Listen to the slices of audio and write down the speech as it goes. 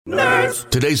Nerds!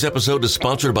 Today's episode is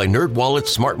sponsored by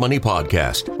NerdWallet's Smart Money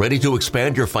Podcast. Ready to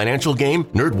expand your financial game?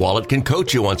 NerdWallet can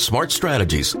coach you on smart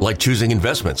strategies like choosing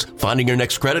investments, finding your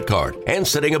next credit card, and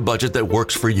setting a budget that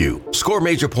works for you. Score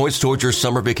major points towards your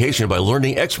summer vacation by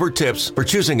learning expert tips for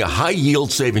choosing a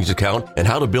high-yield savings account and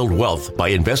how to build wealth by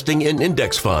investing in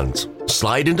index funds.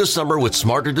 Slide into summer with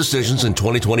smarter decisions in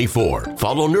 2024.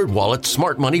 Follow NerdWallet's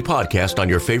Smart Money Podcast on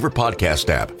your favorite podcast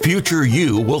app. Future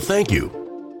you will thank you.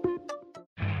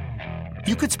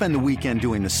 You could spend the weekend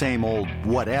doing the same old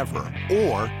whatever,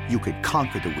 or you could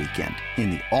conquer the weekend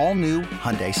in the all-new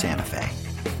Hyundai Santa Fe.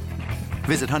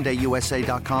 Visit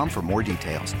HyundaiUSA.com for more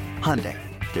details. Hyundai,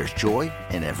 there's joy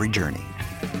in every journey.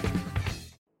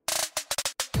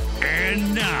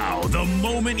 And now, the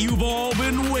moment you've all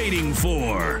been waiting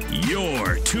for.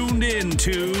 You're tuned in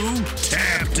to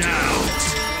Tapped Out.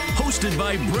 Hosted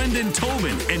by Brendan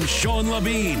Tobin and Sean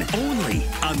Levine, only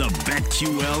on the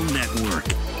BetQL Network.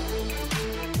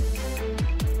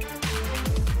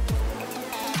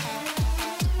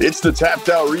 It's the Tapped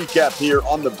Out recap here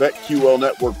on the BetQL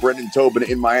Network. Brendan Tobin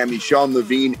in Miami, Sean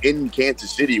Levine in Kansas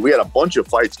City. We had a bunch of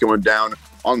fights going down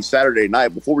on Saturday night.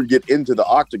 Before we get into the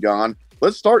octagon,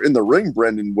 let's start in the ring,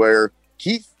 Brendan, where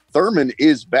Keith Thurman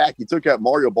is back. He took out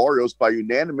Mario Barrios by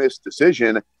unanimous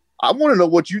decision. I want to know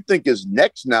what you think is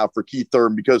next now for Keith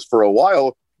Thurman, because for a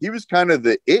while, he was kind of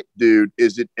the it dude.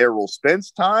 Is it Errol Spence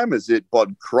time? Is it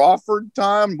Bud Crawford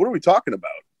time? What are we talking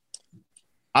about?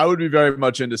 I would be very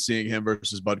much into seeing him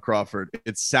versus Bud Crawford.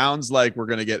 It sounds like we're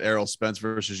going to get Errol Spence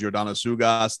versus Jordana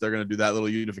Sugas. They're going to do that little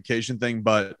unification thing,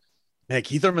 but man,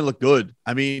 Keith Thurman looked good.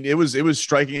 I mean, it was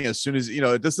striking as soon as,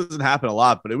 this doesn't happen a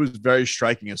lot, but it was very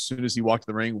striking as soon as he walked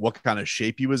the ring, what kind of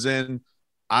shape he was in.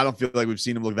 I don't feel like we've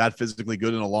seen him look that physically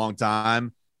good in a long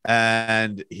time.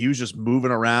 And he was just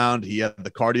moving around. He had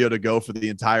the cardio to go for the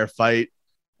entire fight.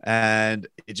 And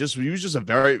he was just a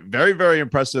very, very, very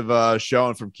impressive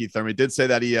showing from Keith Thurman. He did say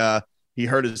that he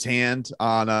hurt his hand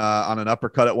on an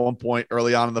uppercut at one point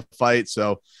early on in the fight.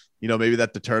 So, maybe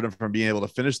that deterred him from being able to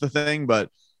finish the thing,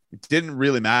 but it didn't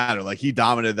really matter. Like, he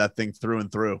dominated that thing through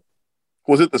and through.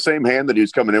 Was it the same hand that he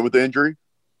was coming in with the injury?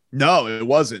 No, it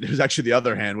wasn't. It was actually the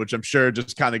other hand, which I'm sure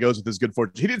just kind of goes with his good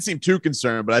fortune. He didn't seem too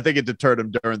concerned, but I think it deterred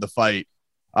him during the fight.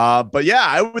 But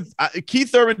yeah, Keith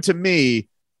Thurman, to me,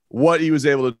 what he was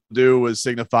able to do was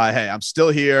signify, hey, I'm still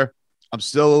here. I'm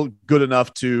still good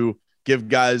enough to give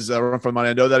guys a run for the money.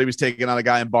 I know that he was taking on a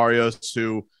guy in Barrios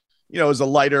who, is a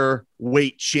lighter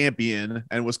weight champion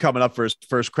and was coming up for his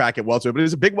first crack at welterweight, but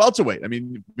he's a big welterweight. I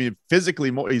mean,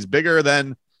 physically he's bigger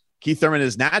than Keith Thurman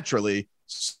is naturally.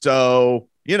 So,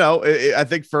 I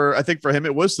think for him,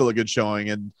 it was still a good showing.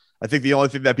 And I think the only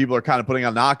thing that people are kind of putting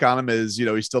a knock on him is,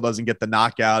 he still doesn't get the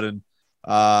knockout, and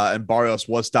Barrios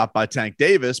was stopped by Tank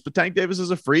Davis, but Tank Davis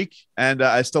is a freak. And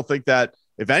I still think that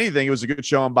if anything, it was a good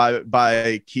showing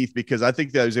by Keith, because I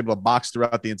think that he was able to box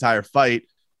throughout the entire fight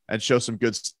and show some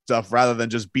good stuff rather than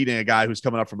just beating a guy who's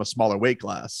coming up from a smaller weight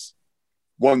class.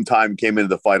 One time came into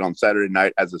the fight on Saturday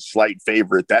night as a slight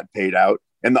favorite. That paid out.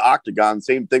 In the octagon,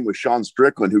 same thing with Sean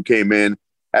Strickland, who came in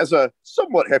as a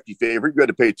somewhat hefty favorite. You had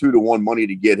to pay 2-1 money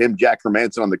to get him. Jack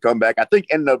Hermanson on the comeback, I think,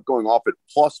 ended up going off at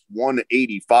plus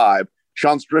 185.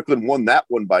 Sean Strickland won that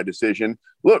one by decision.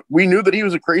 Look, we knew that he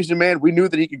was a crazy man. We knew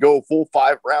that he could go a full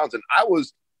 5 rounds, and I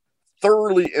was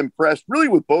thoroughly impressed, really,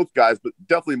 with both guys, but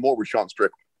definitely more with Sean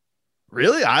Strickland.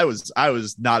 Really? I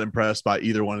was not impressed by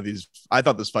either one of these. I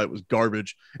thought this fight was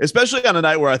garbage, especially on a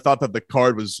night where I thought that the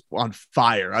card was on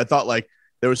fire. I thought, like,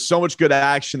 there was so much good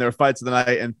action. There were fights of the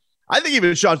night, and I think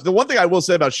even Sean, the one thing I will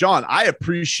say about Sean, I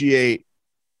appreciate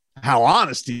how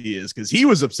honest he is, because he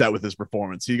was upset with his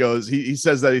performance. He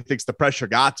says that he thinks the pressure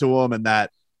got to him, and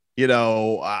that,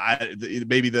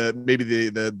 maybe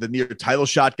the near title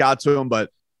shot got to him, but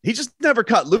he just never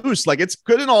cut loose. Like, it's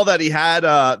good and all that he had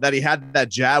that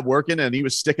jab working and he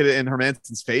was sticking it in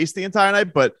Hermanson's face the entire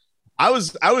night. But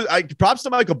I props to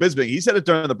Michael Bisping. He said it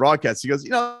during the broadcast. He goes,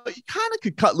 you kind of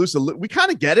could cut loose we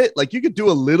kind of get it. Like, you could do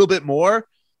a little bit more.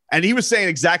 And he was saying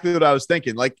exactly what I was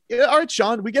thinking. Like, yeah, all right,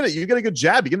 Sean, we get it. You get a good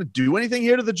jab. You going to do anything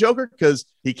here to the Joker? Because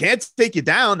he can't take you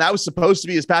down. That was supposed to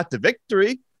be his path to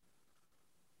victory.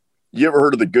 You ever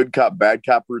heard of the good cop, bad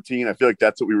cop routine? I feel like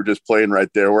that's what we were just playing right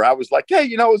there, where I was like, hey,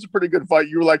 it was a pretty good fight.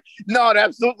 You were like, no, it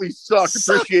absolutely sucked.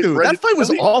 Appreciate it, Brendan. That fight was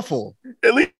awful.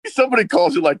 At least somebody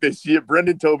calls it like they see it.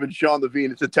 Brendan Tobin, Sean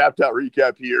Levine. It's a Tapped Out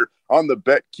recap here on the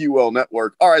BetQL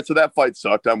Network. All right, so that fight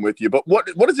sucked. I'm with you. But what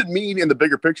does it mean in the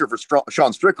bigger picture for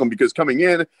Sean Strickland? Because coming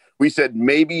in, we said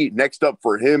maybe next up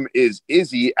for him is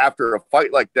Izzy after a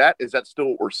fight like that. Is that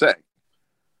still what we're saying?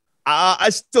 I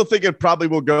still think it probably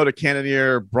will go to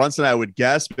Cannonier Brunson, I would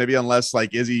guess, maybe unless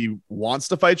like Izzy wants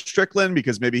to fight Strickland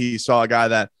because maybe he saw a guy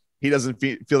that he doesn't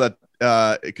feel that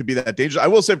it could be that dangerous. I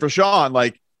will say for Sean,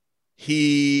 like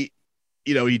he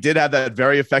did have that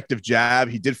very effective jab.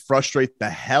 He did frustrate the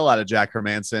hell out of Jack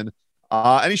Hermansson.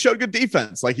 And he showed good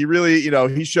defense. Like he really,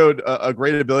 he showed a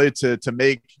great ability to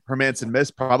make Hermansson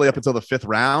miss probably up until the 5th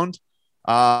round.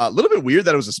 A little bit weird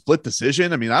that it was a split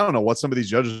decision. I mean, I don't know what some of these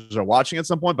judges are watching at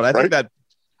some point, but I think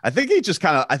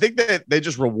that they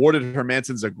just rewarded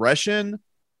Hermansson's aggression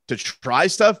to try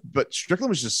stuff, but Strickland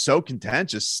was just so content,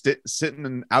 just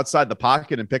sitting outside the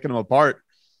pocket and picking him apart.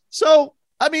 So,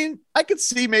 I mean, I could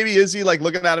see maybe Izzy like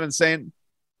looking at him and saying,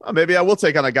 oh, maybe I will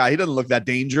take on a guy. He doesn't look that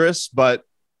dangerous, but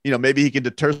maybe he can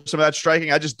deter some of that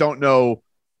striking. I just don't know.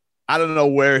 I don't know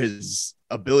where his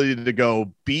ability to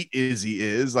go beat Izzy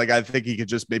is. Like, I think he could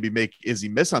just maybe make Izzy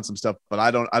miss on some stuff, but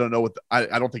I don't know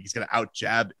I don't think he's going to out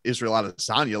jab Israel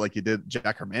Adesanya like he did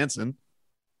Jack Hermansson.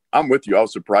 I'm with you. I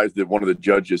was surprised that one of the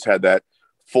judges had that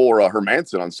for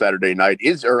Hermansson on Saturday night.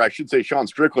 Sean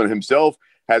Strickland himself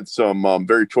had some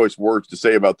very choice words to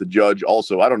say about the judge.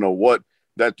 Also, I don't know what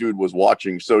that dude was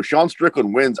watching. So Sean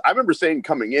Strickland wins. I remember saying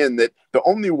coming in that the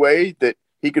only way that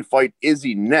he could fight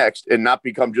Izzy next and not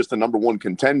become just a number one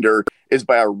contender is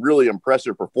by a really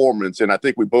impressive performance. And I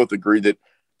think we both agree that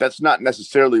that's not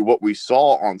necessarily what we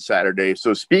saw on Saturday.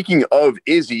 So speaking of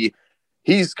Izzy,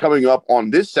 he's coming up on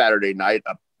this Saturday night,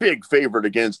 a big favorite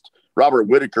against Robert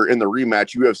Whittaker in the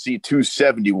rematch, UFC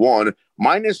 271,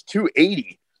 minus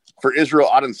 280 for Israel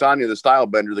Adesanya, the style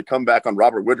bender. The comeback on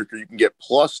Robert Whittaker, you can get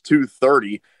plus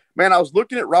 230. Man, I was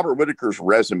looking at Robert Whittaker's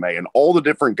resume and all the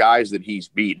different guys that he's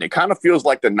beaten. It kind of feels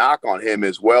like the knock on him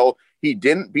as well. He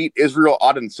didn't beat Israel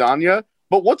Adesanya,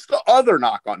 but what's the other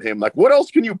knock on him? Like, what else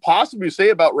can you possibly say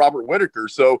about Robert Whittaker?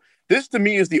 So this, to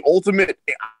me, is the ultimate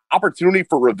opportunity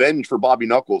for revenge for Bobby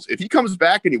Knuckles. If he comes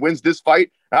back and he wins this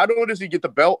fight, not only does he get the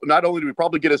belt, not only do we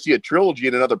probably get to see a trilogy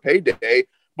and another payday,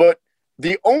 but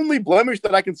the only blemish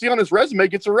that I can see on his resume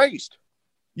gets erased.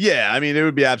 Yeah, I mean, it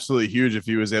would be absolutely huge if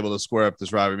he was able to square up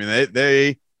this rivalry. I mean,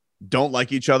 they don't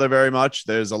like each other very much.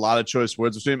 There's a lot of choice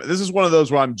words between them. This is one of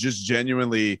those where I'm just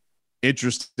genuinely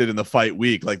interested in the fight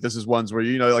week. Like, this is ones where,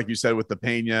 like you said, with the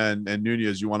Pena and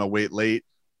Nunez, you want to wait late.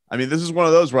 I mean, this is one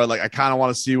of those where I kind of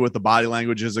want to see what the body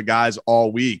language is of guys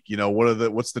all week.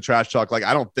 What's the trash talk? Like,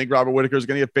 I don't think Robert Whittaker is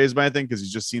going to get fazed by anything because he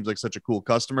just seems like such a cool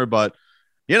customer, but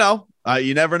you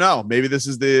never know. Maybe this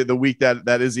is the week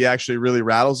that Izzy actually really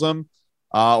rattles him.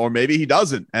 Or maybe he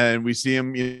doesn't, and we see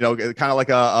him, kind of like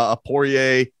a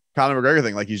Poirier, Conor McGregor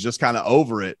thing. Like, he's just kind of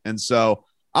over it. And so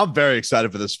I'm very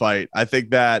excited for this fight. I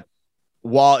think that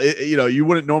while you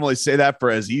wouldn't normally say that for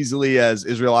as easily as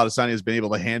Israel Adesanya has been able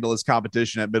to handle his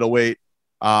competition at middleweight,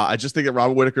 I just think that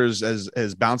Robert Whittaker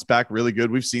has bounced back really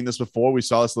good. We've seen this before. We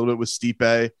saw this a little bit with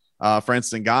Stipe,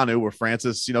 Francis Ngannou, where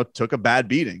Francis, took a bad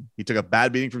beating. He took a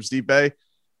bad beating from Stipe,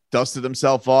 dusted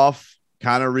himself off,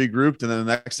 kind of regrouped, and then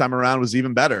the next time around was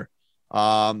even better.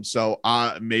 So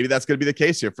maybe that's going to be the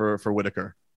case here for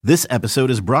Whittaker. This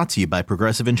episode is brought to you by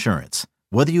Progressive Insurance.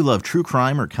 Whether you love true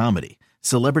crime or comedy,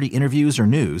 celebrity interviews or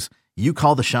news, you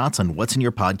call the shots on what's in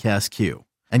your podcast queue.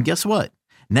 And guess what?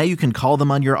 Now you can call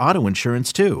them on your auto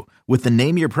insurance too with the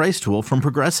Name Your Price tool from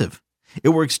Progressive. It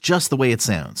works just the way it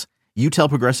sounds. You tell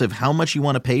Progressive how much you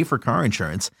want to pay for car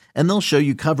insurance, and they'll show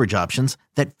you coverage options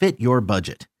that fit your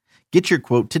budget. Get your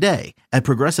quote today at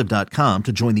Progressive.com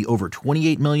to join the over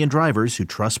 28 million drivers who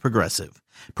trust Progressive.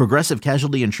 Progressive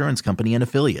Casualty Insurance Company and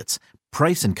Affiliates.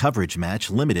 Price and coverage match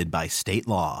limited by state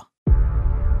law.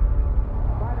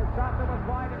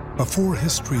 Before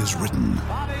history is written,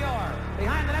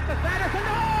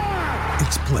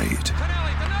 it's played.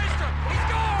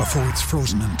 Before it's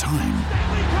frozen in time,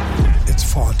 it's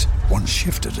fought one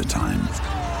shift at a time.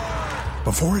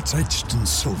 Before it's etched in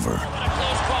silver,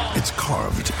 it's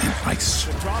carved in ice.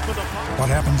 What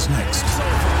happens next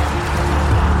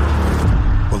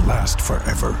will last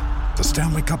forever. The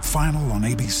Stanley Cup Final on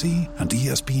ABC and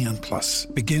ESPN Plus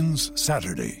begins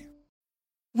Saturday.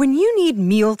 When you need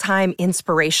mealtime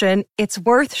inspiration, it's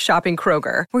worth shopping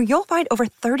Kroger, where you'll find over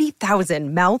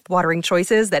 30,000 mouth-watering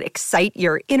choices that excite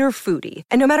your inner foodie.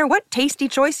 And no matter what tasty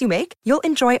choice you make, you'll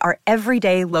enjoy our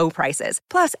everyday low prices,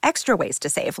 plus extra ways to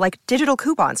save, like digital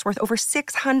coupons worth over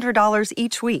 $600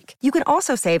 each week. You can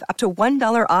also save up to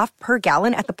 $1 off per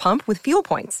gallon at the pump with fuel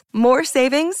points. More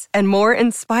savings and more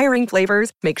inspiring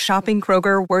flavors make shopping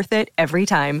Kroger worth it every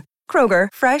time. Kroger,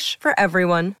 fresh for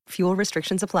everyone. Fuel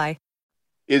restrictions apply.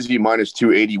 Izzy minus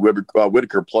 280,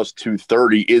 Whittaker plus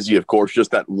 230. Izzy, of course,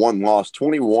 just that one loss,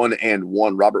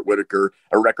 21-1. Robert Whittaker,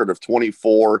 a record of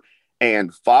 24-5.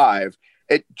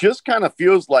 it just kind of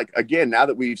feels like, again, now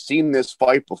that we've seen this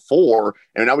fight before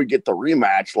and now we get the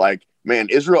rematch, like, man,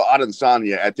 Israel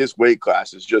Adesanya at this weight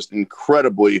class is just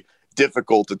incredibly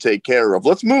difficult to take care of.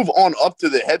 Let's move on up to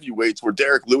the heavyweights where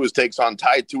Derek Lewis takes on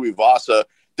Tai Tuivasa.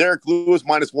 Derek Lewis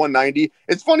minus 190.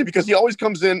 It's funny because he always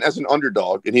comes in as an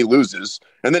underdog and he loses.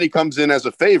 And then he comes in as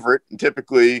a favorite and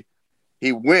typically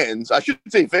he wins. I should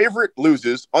say favorite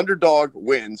loses, underdog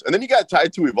wins. And then you got Tai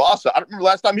Tuivasa. I don't remember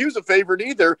last time he was a favorite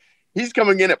either. He's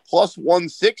coming in at plus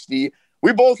 160.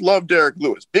 We both love Derek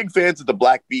Lewis. Big fans of the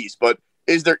Black Beast. But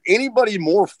is there anybody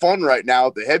more fun right now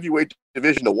at the heavyweight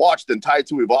division to watch than Tai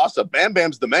Tuivasa? Bam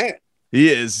Bam's the man. He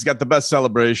is. He's got the best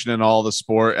celebration in all the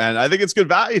sport. And I think it's good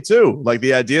value too. Like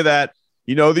the idea that,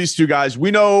 these two guys,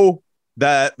 we know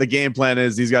that the game plan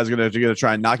is these guys are going to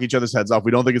try and knock each other's heads off.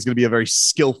 We don't think it's going to be a very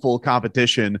skillful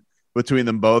competition between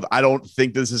them both. I don't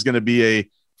think this is going to be a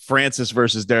Francis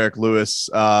versus Derek Lewis,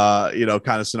 kind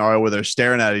of scenario where they're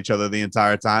staring at each other the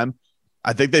entire time.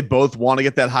 I think they both want to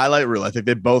get that highlight reel. I think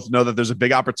they both know that there's a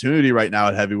big opportunity right now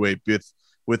at heavyweight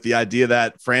with the idea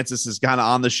that Francis is kind of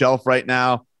on the shelf right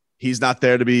now. He's not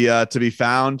there to be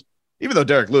found, even though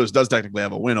Derek Lewis does technically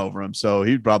have a win over him. So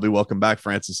he'd probably welcome back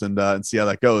Francis and see how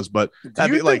that goes. But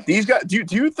these guys, do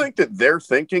you think that they're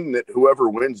thinking that whoever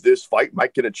wins this fight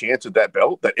might get a chance at that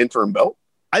belt, that interim belt?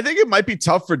 I think it might be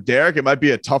tough for Derek. It might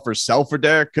be a tougher sell for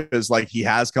Derek because he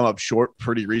has come up short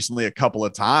pretty recently a couple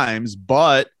of times,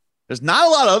 but there's not a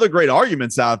lot of other great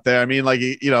arguments out there. I mean,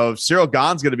 Cyril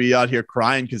Gane's going to be out here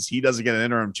crying because he doesn't get an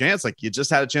interim chance. Like, you just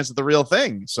had a chance at the real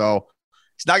thing. So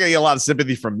he's not going to get a lot of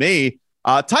sympathy from me.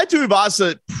 Tai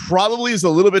Tuivasa probably is a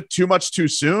little bit too much too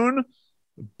soon,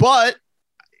 but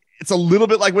it's a little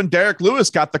bit like when Derek Lewis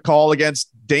got the call against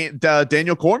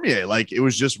Daniel Cormier. Like, it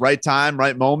was just right time,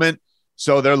 right moment.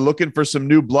 So they're looking for some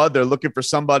new blood. They're looking for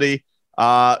somebody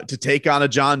to take on a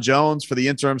John Jones for the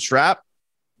interim strap.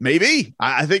 Maybe.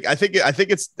 I think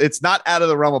it's not out of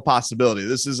the realm of possibility.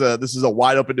 This is a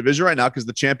wide open division right now because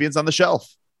the champion's on the shelf.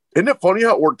 Isn't it funny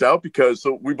how it worked out? Because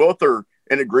we both are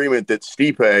in agreement that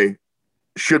Stipe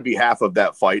should be half of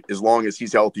that fight as long as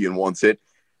he's healthy and wants it.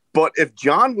 But if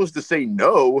John was to say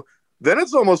no, then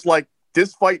it's almost like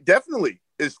this fight definitely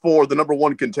is for the number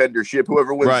one contendership.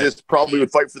 Whoever wins this probably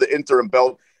would fight for the interim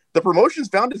belt. The promotion's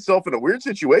found itself in a weird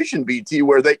situation, BT,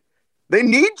 where they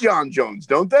need John Jones,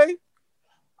 don't they?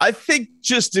 I think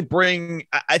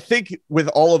I think with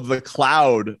all of the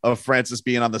cloud of Francis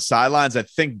being on the sidelines, I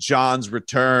think John's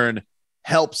return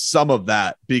helps some of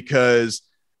that because,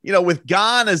 with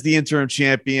Gane as the interim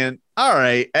champion, all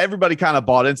right, everybody kind of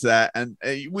bought into that. And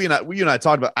you and I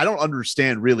talked about, I don't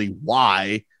understand really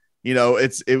why,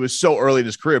 it was so early in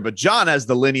his career, but John has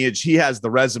the lineage. He has the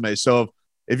resume. So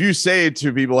if you say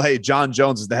to people, hey, John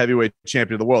Jones is the heavyweight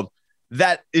champion of the world,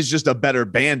 that is just a better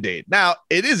Band-Aid. Now,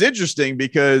 it is interesting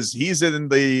because he's in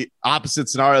the opposite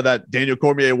scenario that Daniel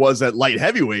Cormier was at light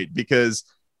heavyweight because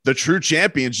the true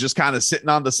champion's just kind of sitting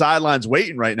on the sidelines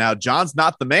waiting right now. John's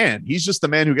not the man. He's just the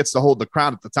man who gets to hold the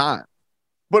crown at the time.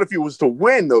 But if he was to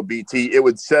win, though, BT, it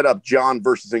would set up John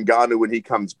versus Ngannou when he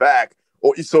comes back.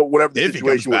 Or so whatever the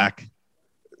situation. He comes back.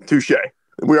 Touche.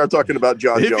 We are talking about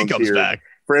John Jones he comes here. Back.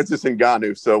 Francis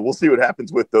Ngannou. So we'll see what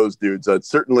happens with those dudes. It's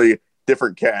certainly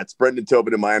different cats. Brendan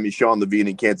Tobin in Miami, Sean Levine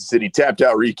in Kansas City. Tapped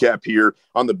Out recap here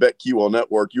on the BetQL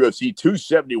Network. UFC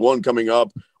 271 coming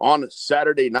up on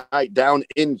Saturday night down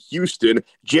in Houston.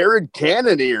 Jared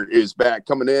Cannonier is back,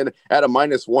 coming in at a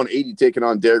minus 180, taking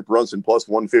on Derek Brunson plus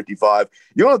 155.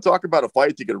 You want to talk about a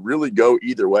fight that could really go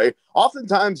either way?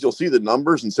 Oftentimes you'll see the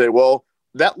numbers and say, well,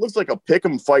 that looks like a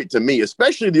pick'em fight to me,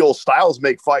 especially the old styles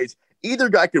make fights. Either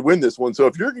guy could win this one. So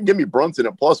if you're going to give me Brunson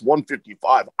at plus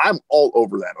 155, I'm all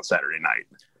over that on Saturday night.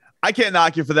 I can't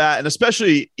knock you for that. And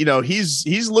especially,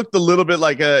 he's looked a little bit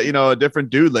like a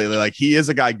different dude lately. Like, he is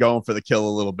a guy going for the kill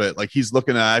a little bit. Like, he's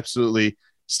looking to absolutely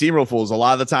steamroll fools. A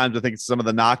lot of the times I think some of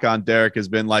the knock on Derek has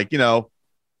been like,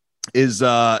 is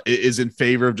in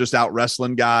favor of just out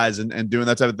wrestling guys and doing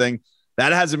that type of thing.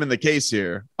 That hasn't been the case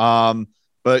here.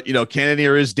 But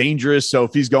Cannonier is dangerous. So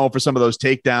if he's going for some of those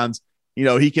takedowns,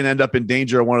 he can end up in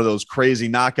danger of one of those crazy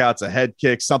knockouts, a head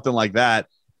kick, something like that.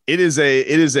 It is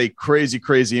a crazy,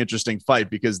 crazy interesting fight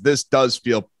because this does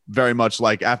feel very much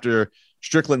like after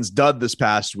Strickland's dud this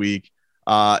past week,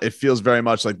 it feels very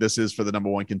much like this is for the number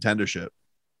one contendership.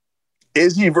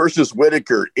 Izzy versus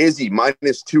Whitaker. Izzy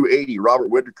minus 280. Robert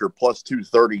Whitaker plus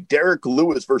 230. Derek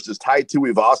Lewis versus Tai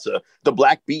Tuivasa. The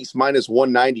Black Beast minus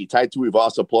 190. Tai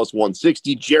Tuivasa plus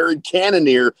 160. Jared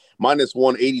Cannonier minus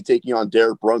 180 taking on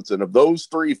Derek Brunson. Of those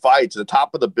three fights, the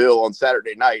top of the bill on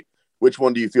Saturday night, which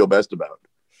one do you feel best about?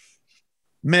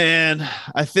 Man,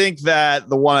 I think that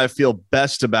the one I feel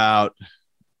best about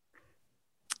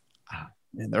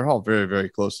And they're all very, very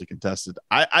closely contested.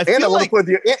 I want feel to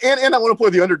play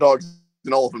the underdogs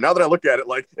in all of them. Now that I look at it,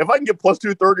 like if I can get plus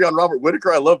 230 on Robert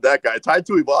Whittaker, I love that guy. Tai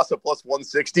Tuivasa plus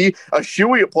 160, a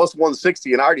Shuey at plus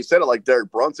 160, and I already said it like Derek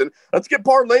Brunson. Let's get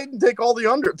parlayed and take all the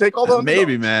underdogs.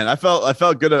 Maybe, man. I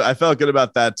felt good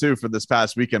about that too for this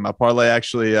past weekend. My parlay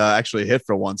actually hit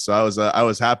for once, so I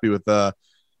was happy with that.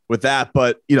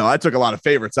 But I took a lot of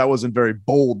favorites. I wasn't very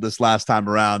bold this last time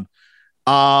around.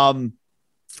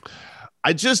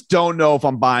 I just don't know if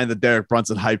I'm buying the Derek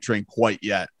Brunson hype train quite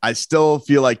yet. I still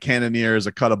feel like Cannonier is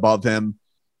a cut above him.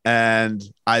 And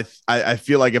I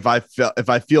feel like if I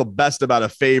feel best about a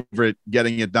favorite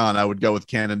getting it done, I would go with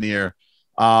Cannonier.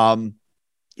 I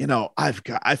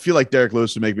feel like Derek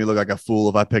Lewis would make me look like a fool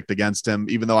if I picked against him,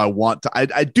 even though I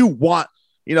do want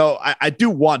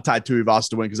Tai Tuivasa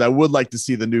to win because I would like to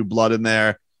see the new blood in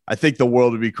there. I think the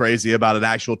world would be crazy about an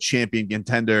actual champion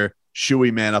contender,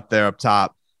 Shuey man up there up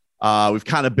top. We've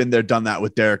kind of been there, done that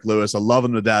with Derek Lewis. I love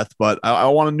him to death, but I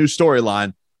want a new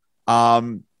storyline.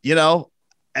 And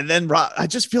then I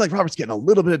just feel like Robert's getting a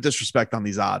little bit of disrespect on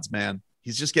these odds, man.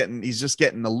 He's just getting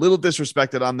a little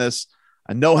disrespected on this.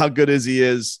 I know how good he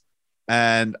is,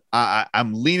 and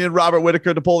I'm leaning Robert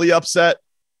Whittaker to pull the upset,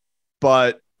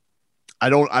 but I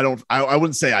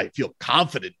wouldn't say I feel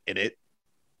confident in it.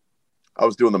 I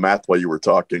was doing the math while you were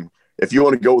talking. If you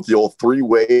want to go with the old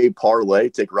three-way parlay,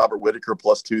 take Robert Whittaker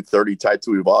plus 230, Tai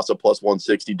Tuivasa plus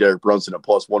 160, Derek Brunson at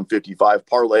plus 155,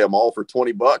 parlay them all for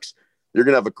 $20. You're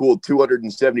going to have a cool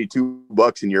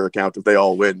 $272 in your account if they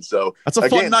all win. So that's a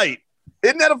fun night.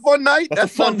 Isn't that a fun night?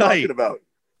 That's a fun night. Talking about.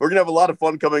 We're going to have a lot of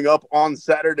fun coming up on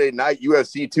Saturday night,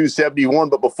 UFC 271.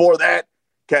 But before that,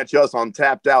 catch us on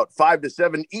Tapped Out 5 to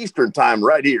 7 Eastern time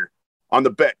right here on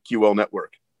the BetQL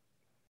Network.